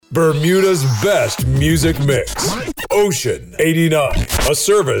Bermuda's best music mix. Ocean 89, a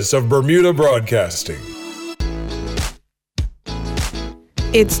service of Bermuda Broadcasting.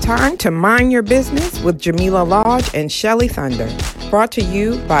 It's time to mind your business with Jamillah Lodge and Shelly Thunder. Brought to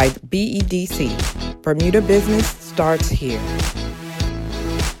you by BEDC. Bermuda Business starts here.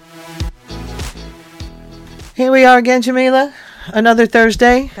 Here we are again, Jamillah. Another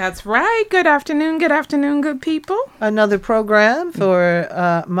Thursday. That's right. Good afternoon, good people. Another program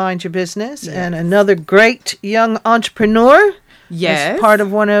for Mind Your Business. Yes. And another great young entrepreneur. Yes. As part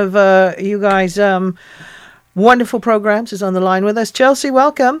of one of you guys' wonderful programs is on the line with us. Chelsea,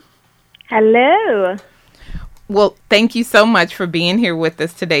 welcome. Hello. Well, thank you so much for being here with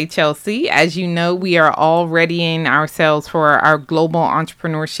us today, Chelsea. As you know, we are all readying ourselves for our Global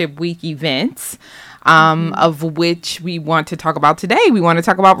Entrepreneurship Week events. Of which we want to talk about today. We want to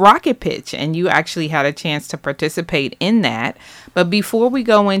talk about Rocket Pitch, and you actually had a chance to participate in that. But before we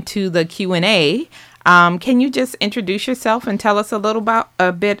go into the Q&A, can you just introduce yourself and tell us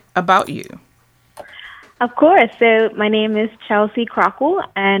a bit about you? Of course. So my name is Chelsea Crockwell,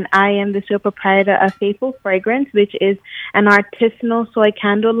 and I am the sole proprietor of Faithful Fragrance, which is an artisanal soy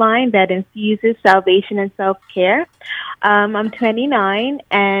candle line that infuses salvation and self-care. I'm 29,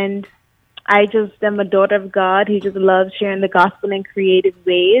 and I just am a daughter of God who just loves sharing the gospel in creative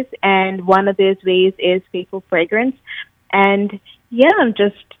ways. And one of those ways is Faithful Fragrance. And yeah, I'm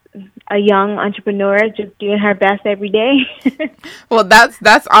just a young entrepreneur just doing her best every day. Well,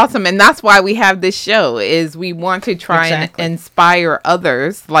 that's awesome. And that's why we have this show, is we want to try and inspire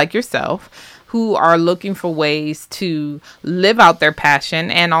others like yourself who are looking for ways to live out their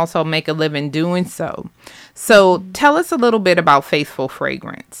passion and also make a living doing so. So tell us a little bit about Faithful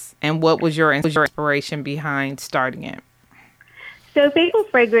Fragrance and what was your inspiration behind starting it? So Faithful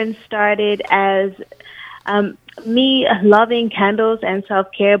Fragrance started as me loving candles and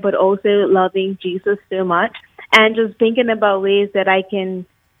self-care, but also loving Jesus so much and just thinking about ways that I can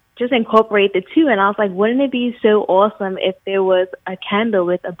just incorporate the two. And I was like, wouldn't it be so awesome if there was a candle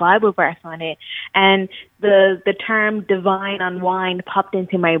with a Bible verse on it? And the term divine unwind popped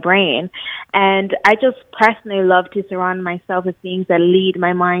into my brain. And I just personally love to surround myself with things that lead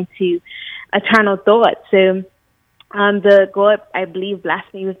my mind to eternal thoughts. So the God, I believe,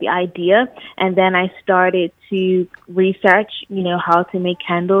 blessed me with the idea. And then I started to research, how to make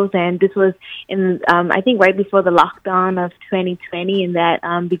candles. And this was in, I think, right before the lockdown of 2020 in that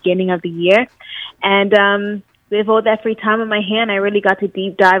beginning of the year. And with all that free time on my hand, I really got to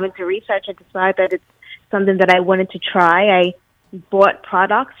deep dive into research and decide that it's something that I wanted to try. I bought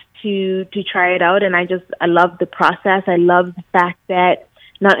products to try it out. And I love the process. I love the fact that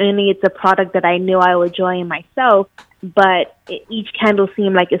not only it's a product that I knew I would enjoy in myself, but each candle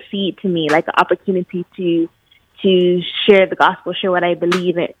seemed like a seed to me, like an opportunity to share the gospel, share what I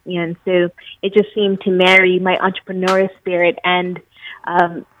believe in. And so it just seemed to marry my entrepreneurial spirit and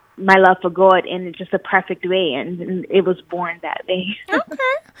my love for God in just a perfect way. And it was born that way.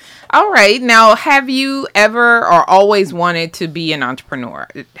 Okay. All right. Now, have you ever or always wanted to be an entrepreneur?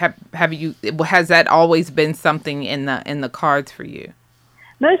 Has that always been something in the cards for you?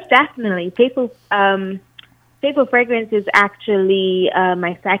 Most definitely. Faithful Fragrance is actually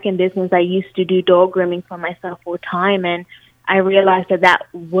my second business. I used to do dog grooming for myself full time, and I realized that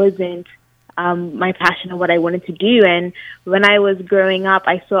wasn't my passion or what I wanted to do. And when I was growing up,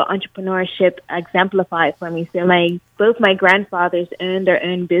 I saw entrepreneurship exemplified for me. So both my grandfathers owned their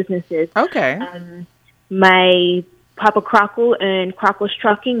own businesses. Okay. My Papa Crockwell owned Crockwell's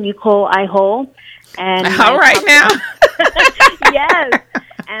Trucking, you call, I haul. And all right now. Yes.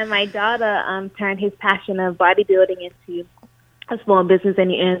 And my daughter turned his passion of bodybuilding into a small business,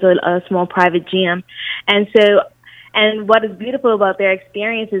 and he owns a small private gym. And what is beautiful about their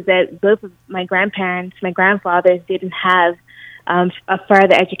experience is that both of my grandfathers didn't have a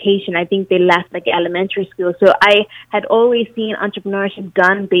further education. I think they left elementary school. So I had always seen entrepreneurship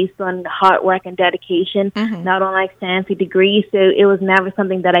done based on hard work and dedication, not on fancy degrees. So it was never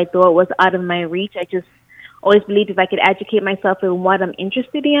something that I thought was out of my reach. I just always believed if I could educate myself in what I'm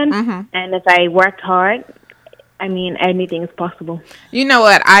interested in, and if I worked hard, anything is possible. You know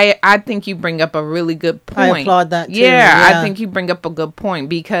what? I think you bring up a really good point. I applaud that too. Yeah, I think you bring up a good point,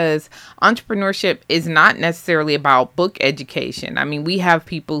 because entrepreneurship is not necessarily about book education. We have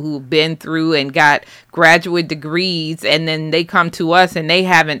people who've been through and got graduate degrees, and then they come to us and they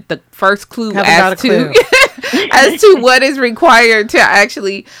haven't the first clue as to what is required to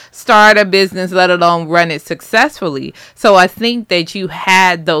actually start a business, let alone run it successfully. So I think that you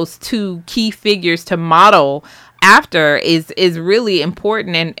had those two key figures to model after is really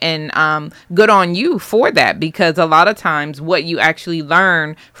important, and good on you for that, because a lot of times what you actually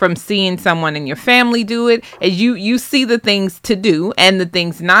learn from seeing someone in your family do it is you see the things to do and the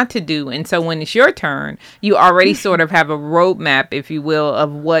things not to do, and so when it's your turn, you already sort of have a roadmap, if you will,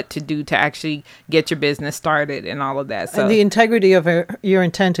 of what to do to actually get your business started and all of that. So and the integrity of your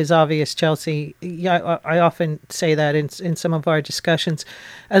intent is obvious, Chelsea. I often say that in some of our discussions.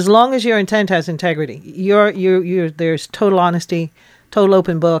 As long as your intent has integrity, there's total honesty, total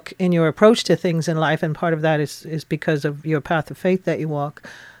open book in your approach to things in life, and part of that is because of your path of faith that you walk.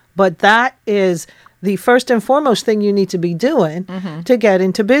 But that is the first and foremost thing you need to be doing to get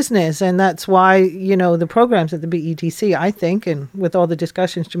into business. And that's why, the programs at the BEDC, I think, and with all the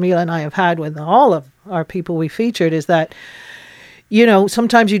discussions Jamillah and I have had with all of our people we featured, is that,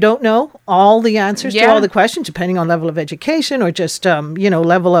 sometimes you don't know all the answers to all the questions, depending on level of education or just,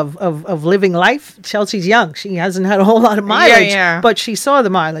 level of living life. Chelsea's young. She hasn't had a whole lot of mileage, but she saw the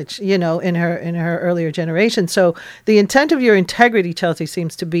mileage, in her earlier generation. So the intent of your integrity, Chelsea,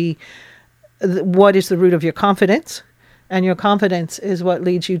 seems to be what is the root of your confidence. And your confidence is what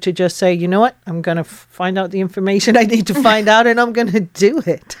leads you to just say, you know what, I'm going to find out the information I need to find out, and I'm going to do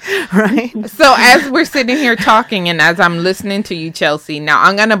it, right? So as we're sitting here talking, and as I'm listening to you, Chelsea, now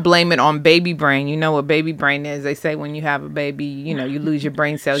I'm going to blame it on baby brain. You know what baby brain is? They say when you have a baby, you lose your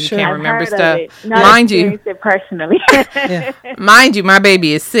brain cells. You can't remember stuff. Mind you, it personally. Mind you, my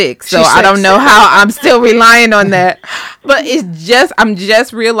baby is 6, so I don't know how I'm still relying on that. But I'm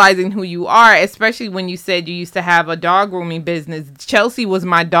just realizing who you are, especially when you said you used to have a dog grooming business. Chelsea was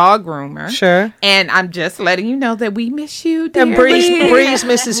my dog groomer. Sure. And I'm just letting you know that we miss you, dearly. And Breeze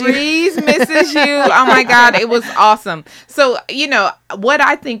misses you. Breeze misses you. Oh my God, it was awesome. So, what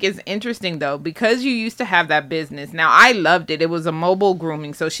I think is interesting though, because you used to have that business. Now I loved it. It was a mobile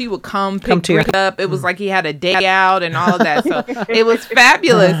grooming. So she would come pick Breeze up. It was like he had a day out and all of that. So it was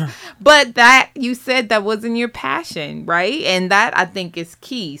fabulous. But that, you said that wasn't your passion, right? And that I think is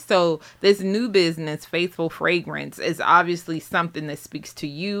key. So this new business, Faithful Fragrance, is obviously something that speaks to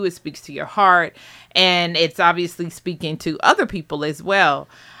you. It speaks to your heart. And it's obviously speaking to other people as well.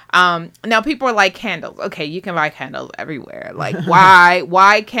 Now people are like, candles. Okay, you can buy candles everywhere. Like,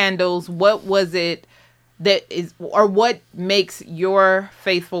 why candles? What was it that is, or what makes your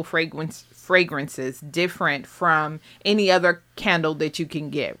Faithful fragrances different from any other candle that you can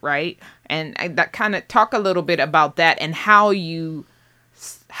get, right? And that kind of talk a little bit about that and how you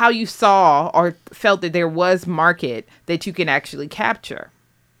saw or felt that there was market that you can actually capture.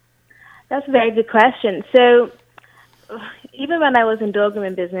 That's a very good question. So even when I was in dog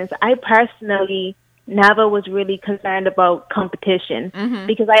grooming business, I personally never was really concerned about competition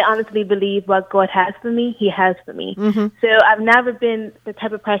because I honestly believe what God has for me, He has for me. So I've never been the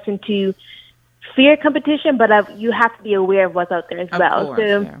type of person to fear competition, but you have to be aware of what's out there as well. Course,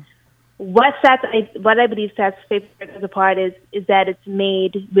 so what I believe sets Faithful Fragrance apart is that it's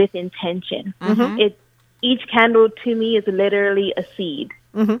made with intention. Each candle to me is literally a seed.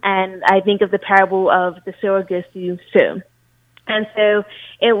 And I think of the parable of the sower goes to sow. And so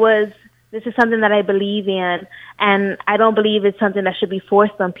this is something that I believe in, and I don't believe it's something that should be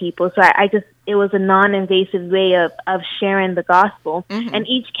forced on people. So it was a non-invasive way of sharing the gospel. And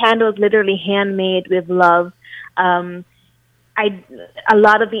each candle is literally handmade with love. A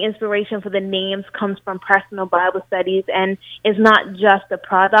lot of the inspiration for the names comes from personal Bible studies, and it's not just a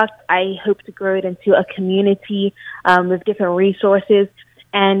product. I hope to grow it into a community with different resources.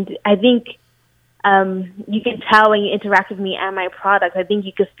 And I think you can tell when you interact with me and my product. I think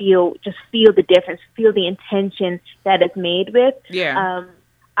you could feel the difference, feel the intention that it's made with. Yeah.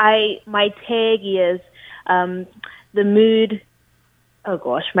 My tag is the mood. Oh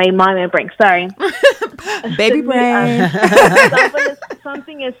gosh, my mind went blank. Sorry. Baby brain.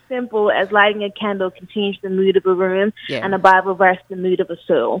 Something as simple as lighting a candle can change the mood of a room, and a Bible verse the mood of a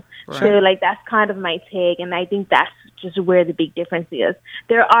soul. Right. So that's kind of my tag, and I think that's just where the big difference is.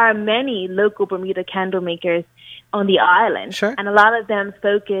 There are many local Bermuda candle makers on the island, and a lot of them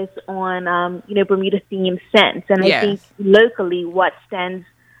focus on Bermuda themed scents. And I think locally, where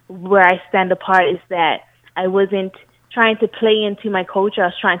I stand apart is that I wasn't trying to play into my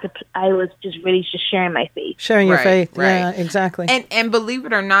culture. I was just really sharing my faith. Sharing your faith. Right. Yeah, exactly. And believe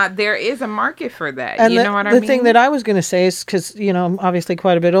it or not, there is a market for that. And you know what I mean? The thing that I was going to say is, because, I'm obviously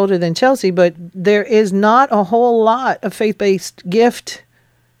quite a bit older than Chelsea, but there is not a whole lot of faith-based gift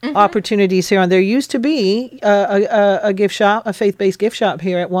opportunities here. And there used to be a gift shop, a faith-based gift shop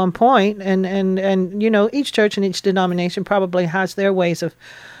here at one point. And each church and each denomination probably has their ways of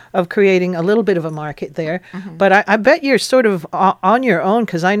creating a little bit of a market there. But I bet you're sort of on your own,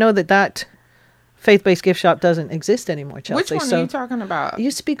 because I know that faith-based gift shop doesn't exist anymore, Chelsea. Which one are you talking about? It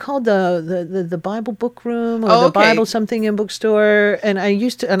used to be called the Bible Book Room or the Bible something in bookstore. And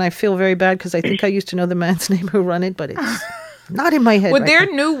I feel very bad because I think I used to know the man's name who run it, but it's not in my head. Well, right there are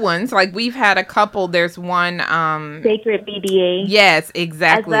now. new ones. Like we've had a couple. There's one. Sacred BDA. Yes,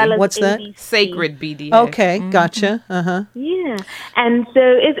 exactly. As well as What's ABC. that? Sacred BDA. Okay, gotcha. Yeah, and so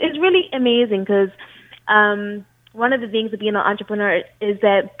it's really amazing because one of the things of being an entrepreneur is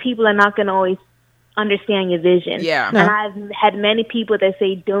that people are not going to always understand your vision. Yeah. And I've had many people that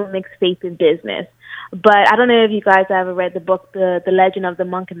say don't mix faith with business. But I don't know if you guys have ever read the book, The Legend of the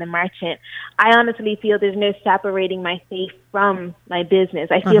Monk and the Merchant. I honestly feel there's no separating my faith from my business.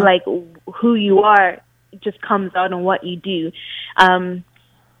 I feel like who you are just comes out in what you do. I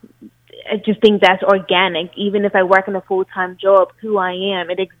just think that's organic. Even if I work in a full-time job, who I am,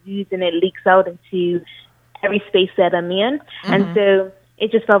 it exudes and it leaks out into every space that I'm in. And so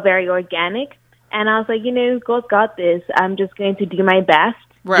it just felt very organic. And I was like, God's got this. I'm just going to do my best,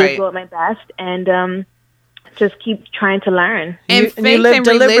 right? Go at my best, and just keep trying to learn. And faith and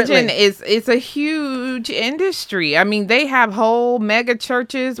religion is a huge industry. I mean, they have whole mega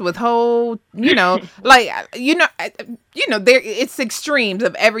churches with whole, it's extremes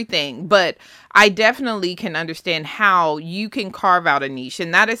of everything. But I definitely can understand how you can carve out a niche.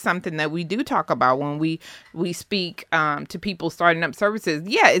 And that is something that we do talk about when we speak to people starting up services.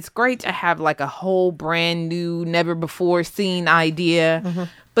 Yeah, it's great to have like a whole brand new, never before seen idea.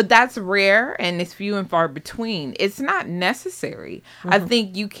 But that's rare and it's few and far between. It's not necessary. I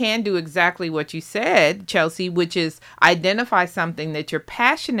think you can do exactly what you said, Chelsea, which is identify something that you're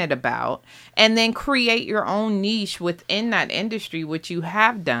passionate about and then create your own niche within that industry, which you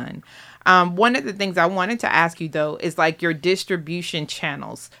have done. One of the things I wanted to ask you, though, is like your distribution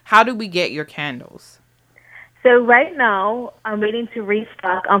channels. How do we get your candles? So right now, I'm waiting to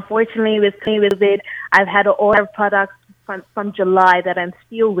restock. Unfortunately, with COVID, I've had to order products from July that I'm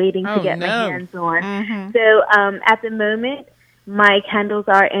still waiting to get my hands on. So at the moment, my candles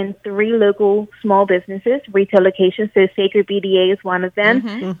are in 3 local small businesses, retail locations. So Sacred BDA is one of them,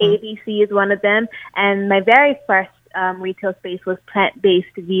 ABC is one of them, and my very first retail space was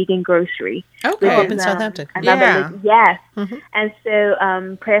plant-based vegan grocery. Okay, up in Southampton. Yes. And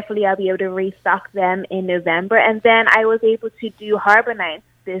so prayerfully I'll be able to restock them in November. And then I was able to do Harbor Nights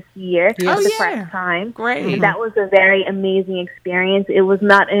this year for the first time. Great. And that was a very amazing experience. It was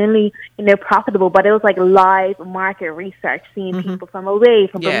not only, profitable, but it was like live market research, seeing people from away,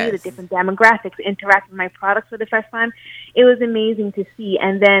 from Bermuda, different demographics, interact with my products for the first time. It was amazing to see.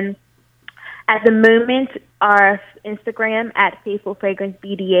 And then at the moment, our Instagram at Faithful Fragrance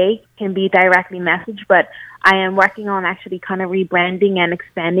BDA can be directly messaged, but I am working on actually kind of rebranding and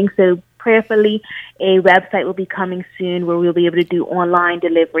expanding. So prayerfully, a website will be coming soon where we'll be able to do online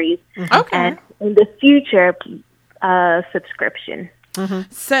deliveries. And in the future, subscription.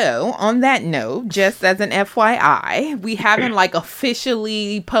 So, on that note, just as an FYI, we haven't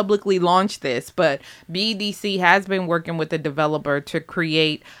officially publicly launched this, but BDC has been working with the developer to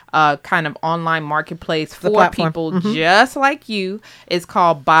create a kind of online marketplace for people just like you. It's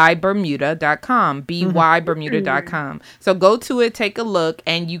called buybermuda.com, bybermuda.com. So go to it, take a look,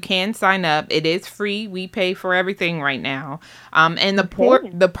 and you can sign up. It is free. We pay for everything right now. And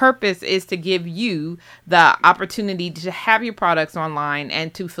the purpose is to give you the opportunity to have your products online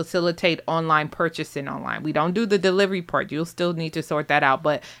and to facilitate online purchasing online. We don't do the delivery part. You'll still need to sort that out,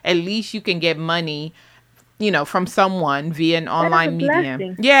 but at least you can get money, from someone via an online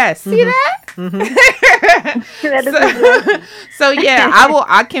medium. Yes, see that? So yeah,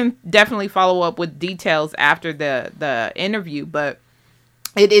 I can definitely follow up with details after the interview, but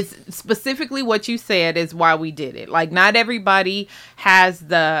it is specifically what you said is why we did it. Not everybody has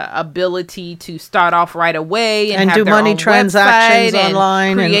the ability to start off right away and have do their money own transactions website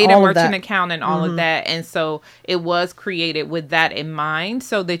online and create all a of that. merchant account and all of that. And so it was created with that in mind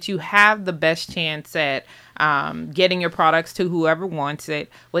so that you have the best chance at getting your products to whoever wants it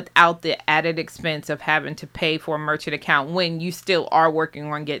without the added expense of having to pay for a merchant account when you still are working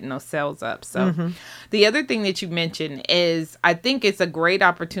on getting those sales up. So the other thing that you mentioned is I think it's a great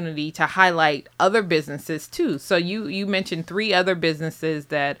opportunity to highlight other businesses too. So you mentioned 3 other businesses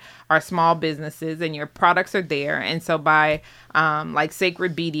that are small businesses and your products are there. And so by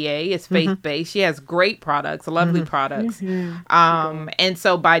Sacred BDA is faith-based. She has great products, lovely products. And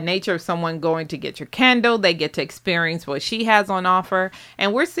so by nature of someone going to get your candle, They get to experience what she has on offer.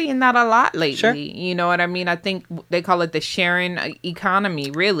 And we're seeing that a lot lately. Sure. You know what I mean? I think they call it the sharing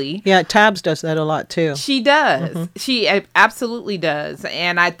economy, really. Yeah, Tabs does that a lot too. She does. She absolutely does.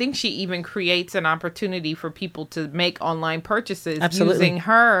 And I think she even creates an opportunity for people to make online purchases using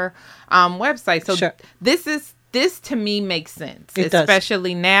her website. So Sure. This to me makes sense, It does.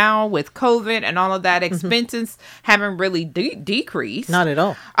 especially now with COVID and all of that. Expenses haven't really decreased. Not at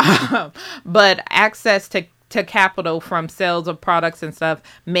all. But access to capital from sales of products and stuff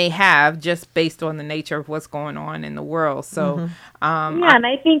may have, just based on the nature of what's going on in the world. So, and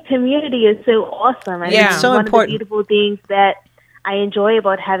I think community is so awesome. I mean, It's so one important. of the beautiful things that I enjoy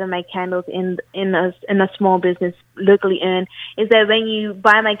about having my candles in a small business locally owned is that when you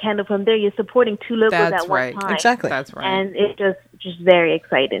buy my candle from there, you're supporting two locals That's at one right. time. Exactly. That's right. And it's just very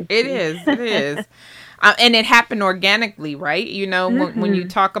exciting. It is. And it happened organically, right? You know, when you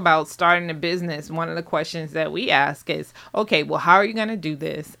talk about starting a business, one of the questions that we ask is, okay, well, how are you going to do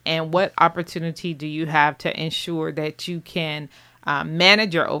this? And what opportunity do you have to ensure that you can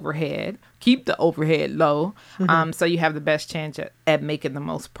manage your overhead, keep the overhead low, so you have the best chance at making the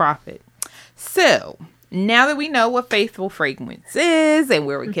most profit? So now that we know what Faithful Fragrance is and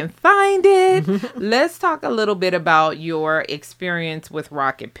where we can find it, let's talk a little bit about your experience with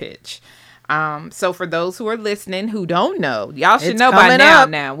Rocket Pitch. So for those who are listening who don't know, y'all should It's know by coming now. up.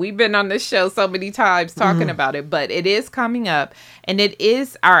 Now we've been on this show so many times talking about it, but it is coming up, and it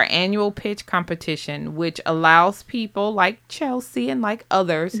is our annual pitch competition, which allows people like Chelsea and like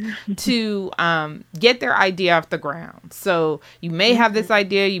others to get their idea off the ground. So you may have this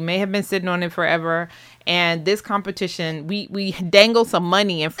idea, you may have been sitting on it forever, and this competition, we dangle some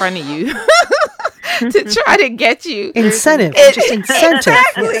money in front of you. To try to get you Incentive. Just incentive.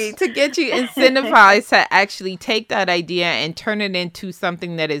 Exactly, to get you incentivized to actually take that idea and turn it into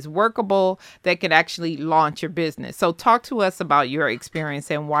something that is workable, that could actually launch your business. So talk to us about your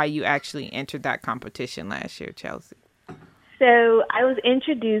experience and why you actually entered that competition last year, Chelsea. So I was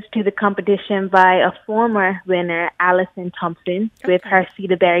introduced to the competition by a former winner, Allison Thompson, with her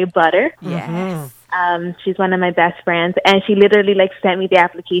cedarberry butter. Yes. She's one of my best friends, and she literally sent me the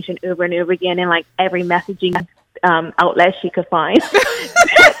application over and over again in every messaging outlet she could find.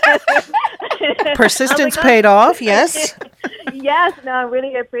 Persistence paid off. Yes. Yes, no, I'm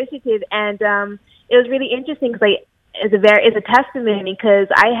really appreciative, and it was really interesting because it's a testimony because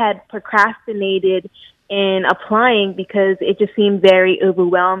I had procrastinated in applying because it just seemed very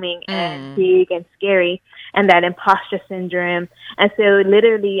overwhelming and big and scary, and that imposter syndrome. And so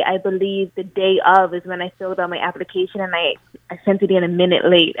literally, I believe the day of is when I filled out my application, and I sent it in a minute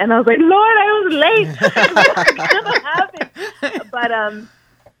late. And I was like, Lord, I was late. What's going to happen? But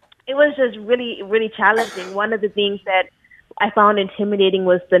it was just really, really challenging. One of the things that I found intimidating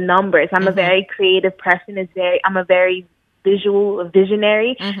was the numbers. I'm a very creative person. I'm a very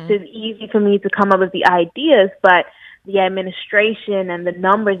visionary. So it's easy for me to come up with the ideas, but the administration and the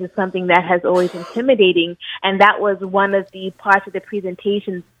numbers is something that has always intimidating. And that was one of the parts of the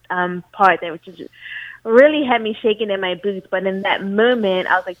presentation part that which really had me shaking in my boots. But in that moment,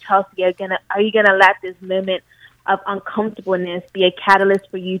 I was like, Chelsea, are you gonna let this moment of uncomfortableness be a catalyst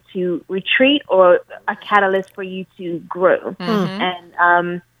for you to retreat or a catalyst for you to grow?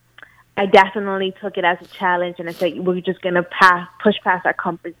 And I definitely took it as a challenge, and I said, we're just going to push past our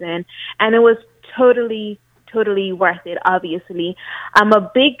comfort zone. And it was totally worth it, obviously. A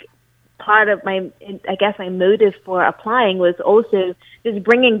big part of my motive for applying was also just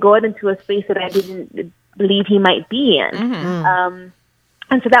bringing God into a space that I didn't believe he might be in.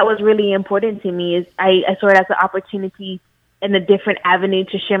 And so that was really important to me. Is I saw it as an opportunity in a different avenue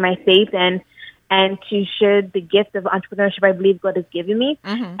to share my faith and to share the gift of entrepreneurship I believe God has given me.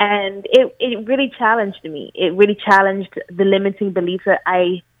 And it really challenged me. It really challenged the limiting beliefs that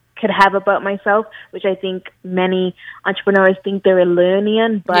I could have about myself, which I think many entrepreneurs think they're alone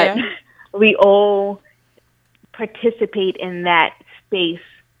in, but we all participate in that space,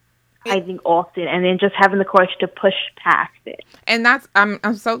 I think, often, and then just having the courage to push past it. And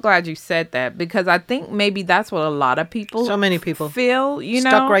I'm so glad you said that, because I think maybe that's what a lot of people, so many people feel,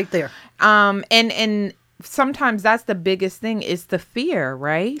 stuck right there. And sometimes that's the biggest thing is the fear,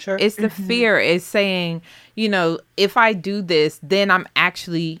 right? Sure. It's the fear is saying, if I do this, then I'm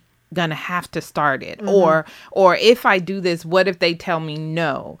actually gonna have to start it, or if I do this, what if they tell me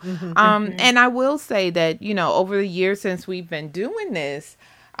no? And I will say that over the years since we've been doing this,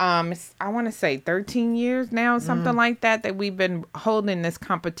 I want to say 13 years now, something like that we've been holding this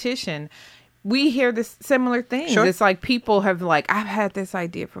competition. we hear this similar things. Sure. It's like people have like, I've had this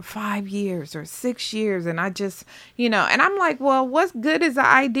idea for 5 years or 6 years, and I just, and I'm like, well, what's good is the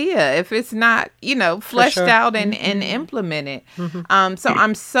idea if it's not, fleshed sure. out and implemented. So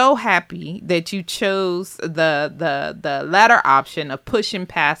I'm so happy that you chose the latter option of pushing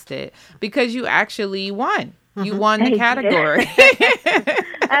past it, because you actually won. You won the category.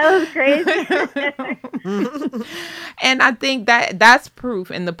 That was crazy. And I think that's proof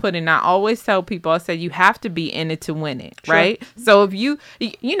in the pudding. I always tell people, I said, you have to be in it to win it, right? So if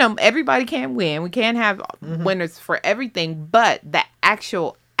everybody can't win. We can't have winners for everything, but the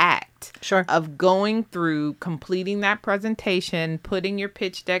actual act of going through, completing that presentation, putting your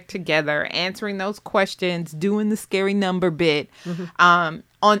pitch deck together, answering those questions, doing the scary number bit,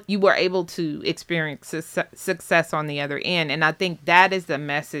 you were able to experience success on the other end. And I think that is the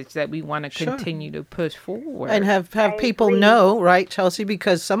message that we want to continue to push forward. And have people know, right, Chelsea,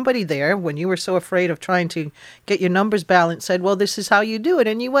 because somebody there, when you were so afraid of trying to get your numbers balanced, said, well, this is how you do it.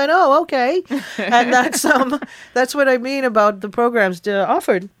 And you went, oh, okay. And that's what I mean about the programs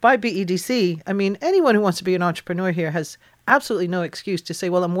offered by BEDC. I mean, anyone who wants to be an entrepreneur here has absolutely no excuse to say,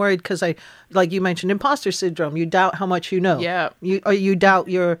 well, I'm worried because like you mentioned, imposter syndrome. You doubt how much you know. Yeah. You doubt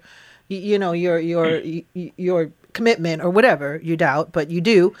your commitment or whatever you doubt, but you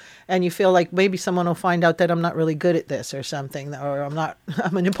do. And you feel like maybe someone will find out that I'm not really good at this or something, or I'm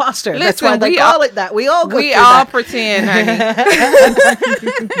an imposter. Listen, that's why they call it that. We all go through that. Pretend, honey.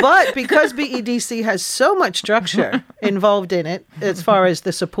 But because BEDC has so much structure involved in it, as far as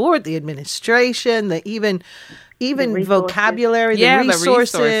the support, the administration, the even vocabulary, the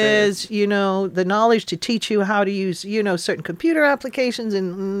resources, the knowledge to teach you how to use, certain computer applications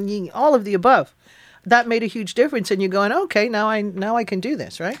and all of the above. That made a huge difference. And you're going, okay, now I can do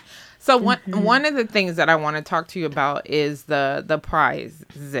this, right? So one of the things that I want to talk to you about is the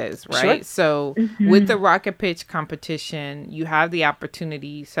prizes, right? Sure. So with the rocket pitch competition, you have the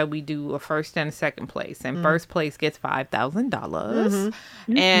opportunity. So we do a first and a second place, and first place gets $5,000,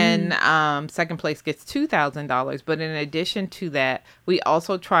 and second place gets $2,000. But in addition to that, we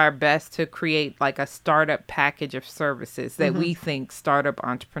also try our best to create like a startup package of services that we think startup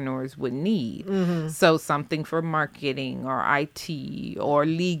entrepreneurs would need. So something for marketing or IT or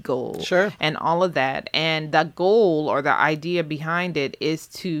legal. Sure. And all of that. And the goal or the idea behind it is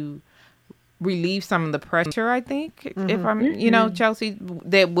to relieve some of the pressure, I think, if I'm, Chelsea,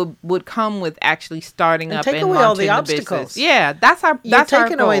 that would come with actually starting up and away all the launching the obstacles. business. Yeah, that's our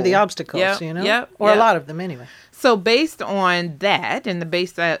taking goal. away the obstacles, or a lot of them anyway. So based on that, and the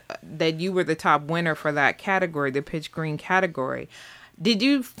base that you were the top winner for that category, the pitch green category, did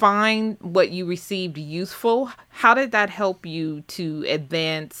you find what you received useful? How did that help you to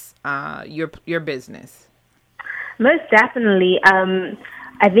advance your business? Most definitely.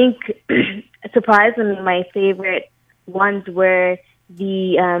 I think surprisingly, my favorite ones were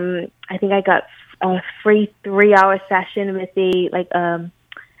I think I got a free 3-hour session with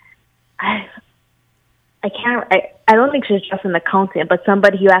I don't think she's just an accountant, but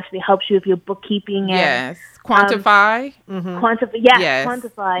somebody who actually helps you with your bookkeeping. Yes. Quantify.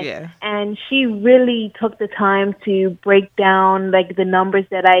 Quantify. Yeah. And she really took the time to break down like the numbers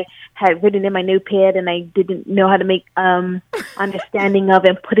that I had written in my notepad and I didn't know how to make understanding of,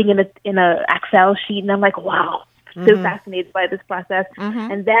 and putting in a Excel sheet. And I'm like, wow, so fascinated by this process.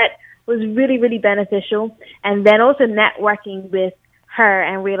 And that was really, really beneficial. And then also networking with her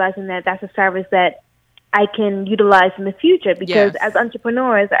and realizing that that's a service that I can utilize in the future, because as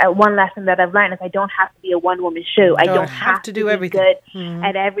entrepreneurs, one lesson that I've learned is I don't have to be a one-woman show. I don't have to do everything. Good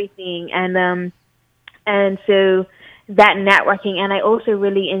at everything. And so that networking, and I also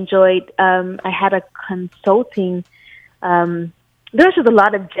really enjoyed, I had a consulting, there's just a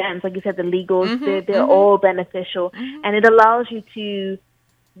lot of gems, like you said, the legals, they're all beneficial. And it allows you to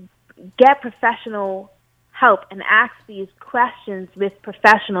get professional help and ask these questions with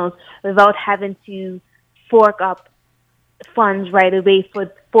professionals without having to fork up funds right away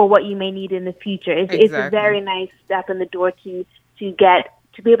for what you may need in the future. It's a very nice step in the door to be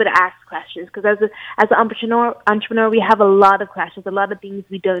able to ask questions, because as an entrepreneur, we have a lot of questions, a lot of things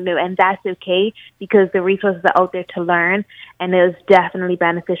we don't know, and that's okay, because the resources are out there to learn, and it was definitely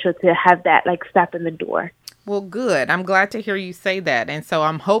beneficial to have that like step in the door. Well, good. I'm glad to hear you say that. And so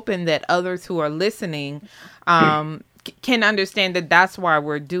I'm hoping that others who are listening can understand that that's why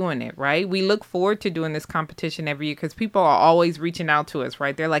we're doing it, right? We look forward to doing this competition every year because people are always reaching out to us,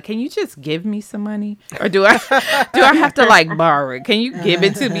 right? They're like, can you just give me some money? Or do I have to like borrow it? Can you give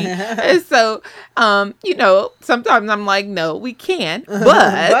it to me? And so, sometimes I'm like, no, we can't.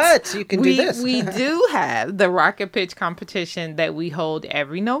 But you can do this. We do have the rocket pitch competition that we hold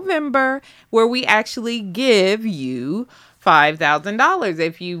every November where we actually give you $5,000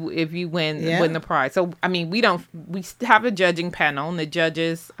 if you win the prize. So I mean, we have a judging panel, and the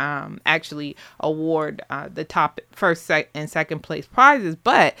judges actually award the top first and second place prizes.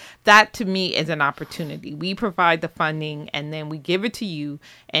 But that to me is an opportunity. We provide the funding, and then we give it to you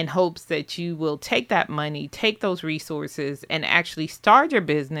in hopes that you will take that money, take those resources, and actually start your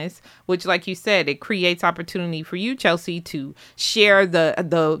business. Which, like you said, it creates opportunity for you, Chelsea, to share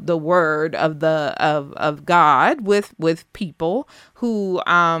the word of God with people who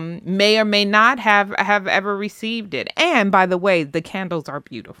may or may not have ever received it. And by the way, the candles are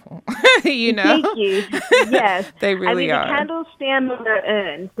beautiful. You know? Thank you. Yes. They really are. The candles stand on their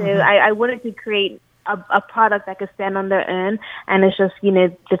own. So I wanted to create a product that could stand on their own, and it's just,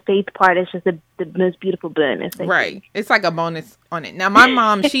 the faith part is just the most beautiful bonus. Right. It's like a bonus on it. Now, my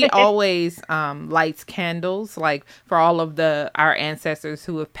mom, she always lights candles, like for all of our ancestors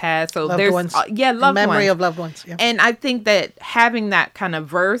who have passed. So loved ones. Loved memory ones. of loved ones. Yeah. And I think that having that kind of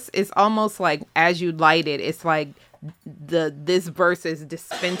verse is almost like, as you light it, it's like this verse is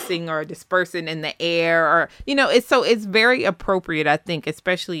dispensing or dispersing in the air, or it's very appropriate, I think,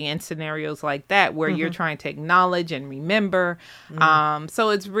 especially in scenarios like that where you're trying to acknowledge and remember.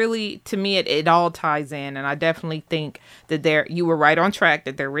 So it's really, to me, it all ties in, and I definitely think that you were right on track,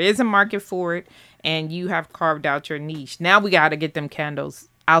 that there is a market for it, and you have carved out your niche. Now we got to get them candles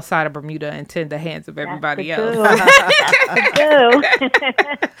outside of Bermuda and to the hands of everybody else.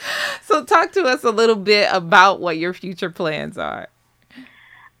 So talk to us a little bit about what your future plans are.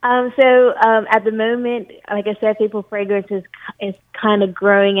 So at the moment, like I said, Faithful Fragrance is kind of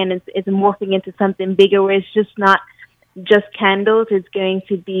growing, and it's morphing into something bigger where it's just not just candles. It's going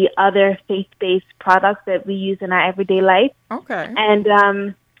to be other faith-based products that we use in our everyday life. Okay.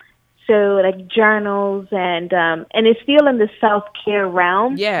 And so like journals and it's still in the self-care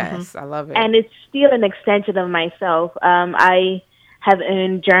realm. Yes, I love it. And it's still an extension of myself. I have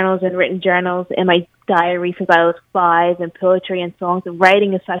owned journals and written journals in my diary since I was 5, and poetry and songs. And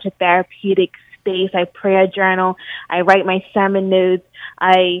writing is such a therapeutic space. I prayer journal. I write my sermon notes.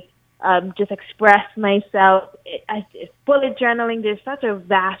 I just express myself. Bullet journaling, there's such a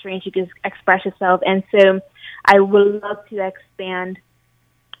vast range you can express yourself. And so I would love to expand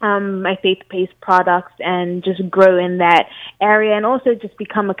my faith-based products and just grow in that area, and also just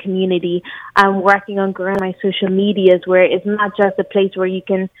become a community. I'm working on growing my social medias where it's not just a place where you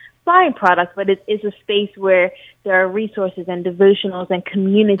can find products, but it's a space where there are resources and devotionals and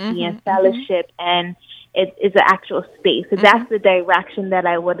community and fellowship, and it's an actual space. So that's the direction that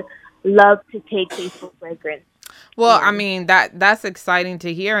I would love to take Faithful Fragrance. Well, I mean, that's exciting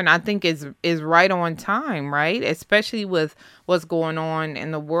to hear, and I think is right on time, right? Especially with what's going on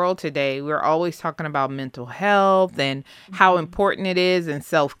in the world today. We're always talking about mental health and how important it is, and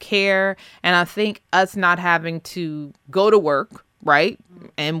self-care. And I think us not having to go to work, right,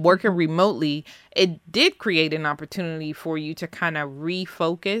 and working remotely, it did create an opportunity for you to kind of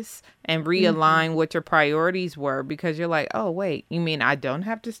refocus and realign what your priorities were, because you're like, oh, wait, you mean I don't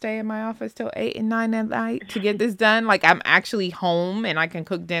have to stay in my office till 8 and 9 at night to get this done? Like, I'm actually home and I can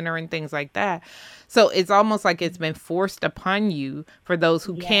cook dinner and things like that. So it's almost like it's been forced upon you, for those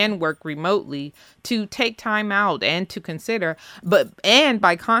who can work remotely, to take time out and to consider. And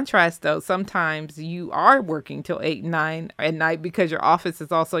by contrast, though, sometimes you are working till 8 and 9 at night because your office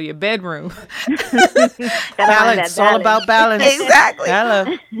is also your bedroom. Balance. All about balance. Exactly.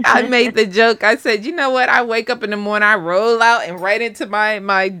 Hello. I made the joke. I said, you know what? I wake up in the morning, I roll out and right into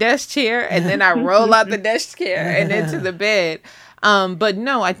my desk chair, and then I roll out the desk chair and into the bed. But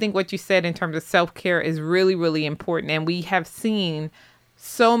no, I think what you said in terms of self-care is really, really important. And we have seen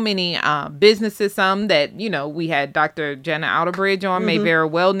so many businesses, some that, we had Dr. Jenna Outerbridge on, Mayberry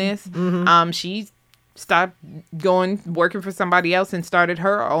Wellness. She stopped working for somebody else and started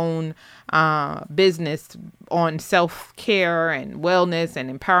her own business on self-care and wellness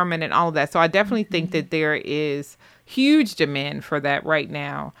and empowerment and all of that. So I definitely think that there is huge demand for that right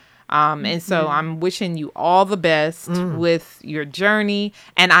now. And so I'm wishing you all the best with your journey.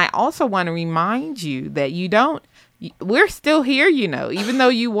 And I also want to remind you that you don't we're still here, even though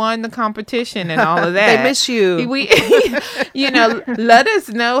you won the competition and all of that. They miss you. We, let us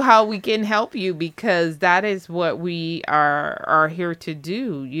know how we can help you, because that is what we are here to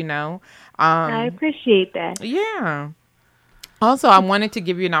do, I appreciate that. Yeah. Also, I wanted to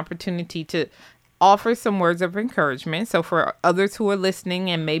give you an opportunity to offer some words of encouragement. So for others who are listening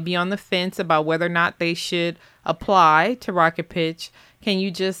and may be on the fence about whether or not they should apply to Rocket Pitch, can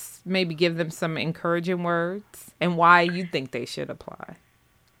you just maybe give them some encouraging words and why you think they should apply?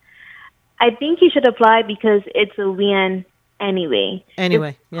 I think you should apply because it's a win anyway.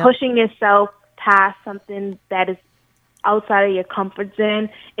 Anyway, yeah. Pushing yourself past something that is outside of your comfort zone,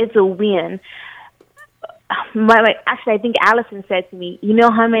 it's a win. Actually, I think Allison said to me, you know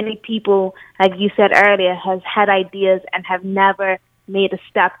how many people, like you said earlier, has had ideas and have never made a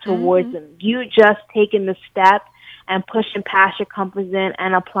step towards them. You just taking the step and pushing past your comfort zone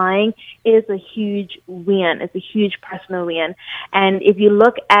and applying is a huge win. It's a huge personal win. And if you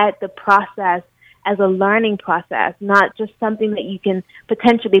look at the process as a learning process, not just something that you can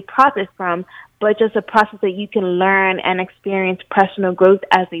potentially profit from, but just a process that you can learn and experience personal growth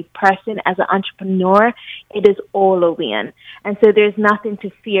as a person, as an entrepreneur, it is all a win. And so there's nothing to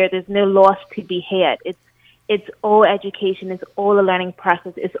fear. There's no loss to be had. It's all education. It's all a learning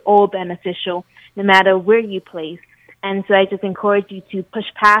process. It's all beneficial, no matter where you place. And so I just encourage you to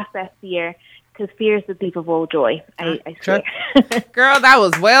push past that fear, because fear is the thief of all joy. I swear. Girl, that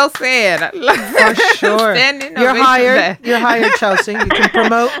was well said. For sure. You're hired. You're hired, Chelsea. You can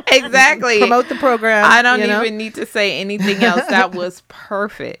promote. Exactly. Promote the program. I don't even need to say anything else. That was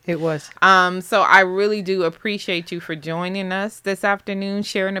perfect. It was. So I really do appreciate you for joining us this afternoon,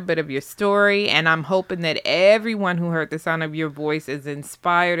 sharing a bit of your story. And I'm hoping that everyone who heard the sound of your voice is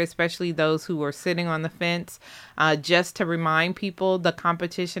inspired, especially those who are sitting on the fence. Just to remind people, the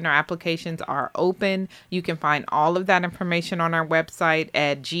competition or applications are open. You can find all of that information on our website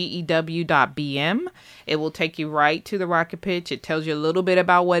at gew.bm. It will take you right to the Rocket Pitch. It tells you a little bit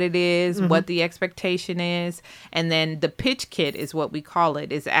about what it is, what the expectation is. And then the pitch kit is what we call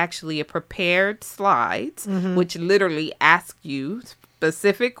it. It's actually a prepared slides, which literally ask you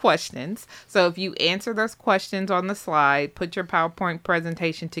specific questions. So if you answer those questions on the slide, put your PowerPoint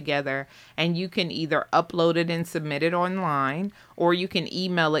presentation together, and you can either upload it and submit it online, or you can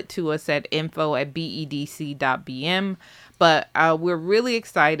email it to us at info@bedc.bm. But we're really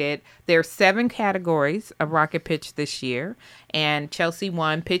excited. There are 7 categories of Rocket Pitch this year, and Chelsea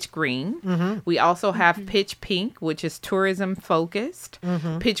won Pitch Green. We also have Pitch Pink, which is tourism focused.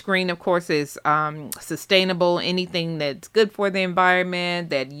 Pitch Green, of course, is sustainable, anything that's good for the environment,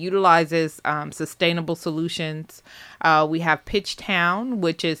 that utilizes sustainable solutions. We have Pitch Town,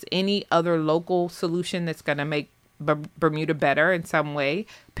 which is any other local solution that's going to make Bermuda better in some way.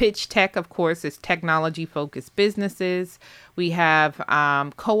 Pitch Tech, of course, is technology-focused businesses. We have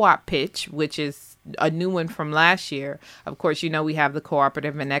Co-op Pitch, which is a new one from last year. Of course, we have the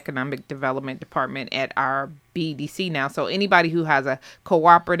Cooperative and Economic Development Department at our BDC now. So anybody who has a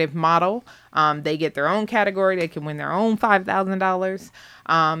cooperative model, they get their own category. They can win their own $5,000.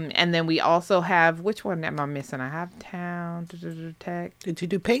 And then we also have, which one am I missing? I have Town, Tech. Did you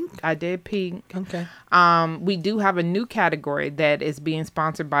do Pink? I did Pink. Okay. We do have a new category that is being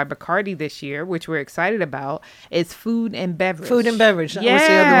sponsored by Bacardi this year, which we're excited about. It's food and beverage. Food and beverage. That was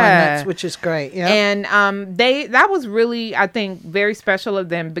the other one, which is great. Yeah. And that was really, I think, very special of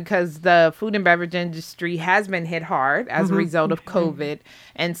them, because the food and beverage industry has been hit hard as a result of COVID.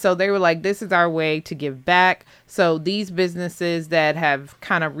 And so they were like, this is our way to give back. So these businesses that have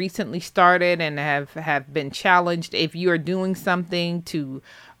kind of recently started and have been challenged, if you are doing something to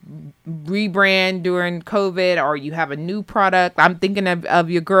rebrand during COVID, or you have a new product. I'm thinking of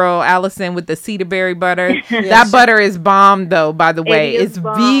your girl Allison with the cedar berry butter. Yes. That butter is bomb, though, by the way. It's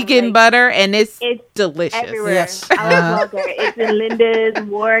vegan butter, and it's delicious. Everywhere. Yes. I love it. It's in Linda's,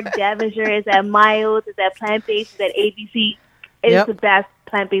 Warwick, Devonshire. It's at Miles. It's at Plant Based. It's at ABC. It's the best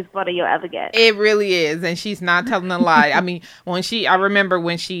plant-based butter you'll ever get. It really is, and she's not telling a lie. I mean, I remember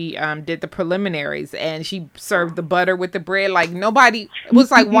when she did the preliminaries, and she served the butter with the bread. Like, nobody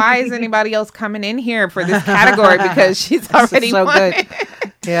was like, why is anybody else coming in here for this category? Because she's already so won good. it.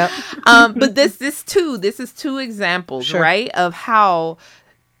 Yeah. But this is two examples, right, of how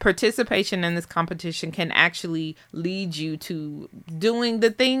participation in this competition can actually lead you to doing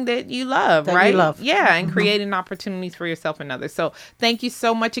the thing that you love, right? You love. Yeah, and creating opportunities for yourself and others. So thank you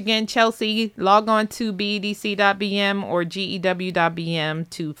so much again, Chelsea. Log on to bedc.bm or gew.bm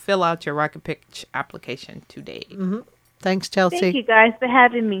to fill out your Rocket Pitch application today. Thanks, Chelsea. Thank you guys for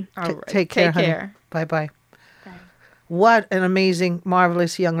having me. All right. Take care, honey. care. Bye-bye. What an amazing,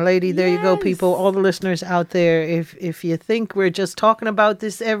 marvelous young lady. There you go, Yes. people. All the listeners out there, if you think we're just talking about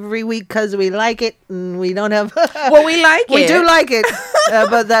this every week because we like it and we don't have... Well, we like it. We do like it,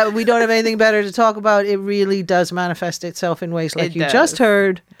 but that we don't have anything better to talk about. It really does manifest itself in ways like It you does. just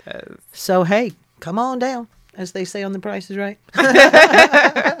heard. It does. So, hey, come on down, as they say on The Price is Right.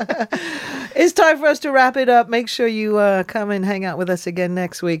 It's time for us to wrap it up. Make sure you come and hang out with us again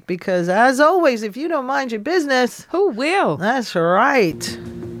next week because, as always, if you don't mind your business, Who will? that's right.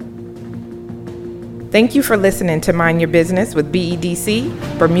 Thank you for listening to Mind Your Business with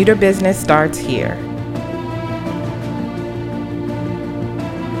BEDC. Bermuda Business starts here.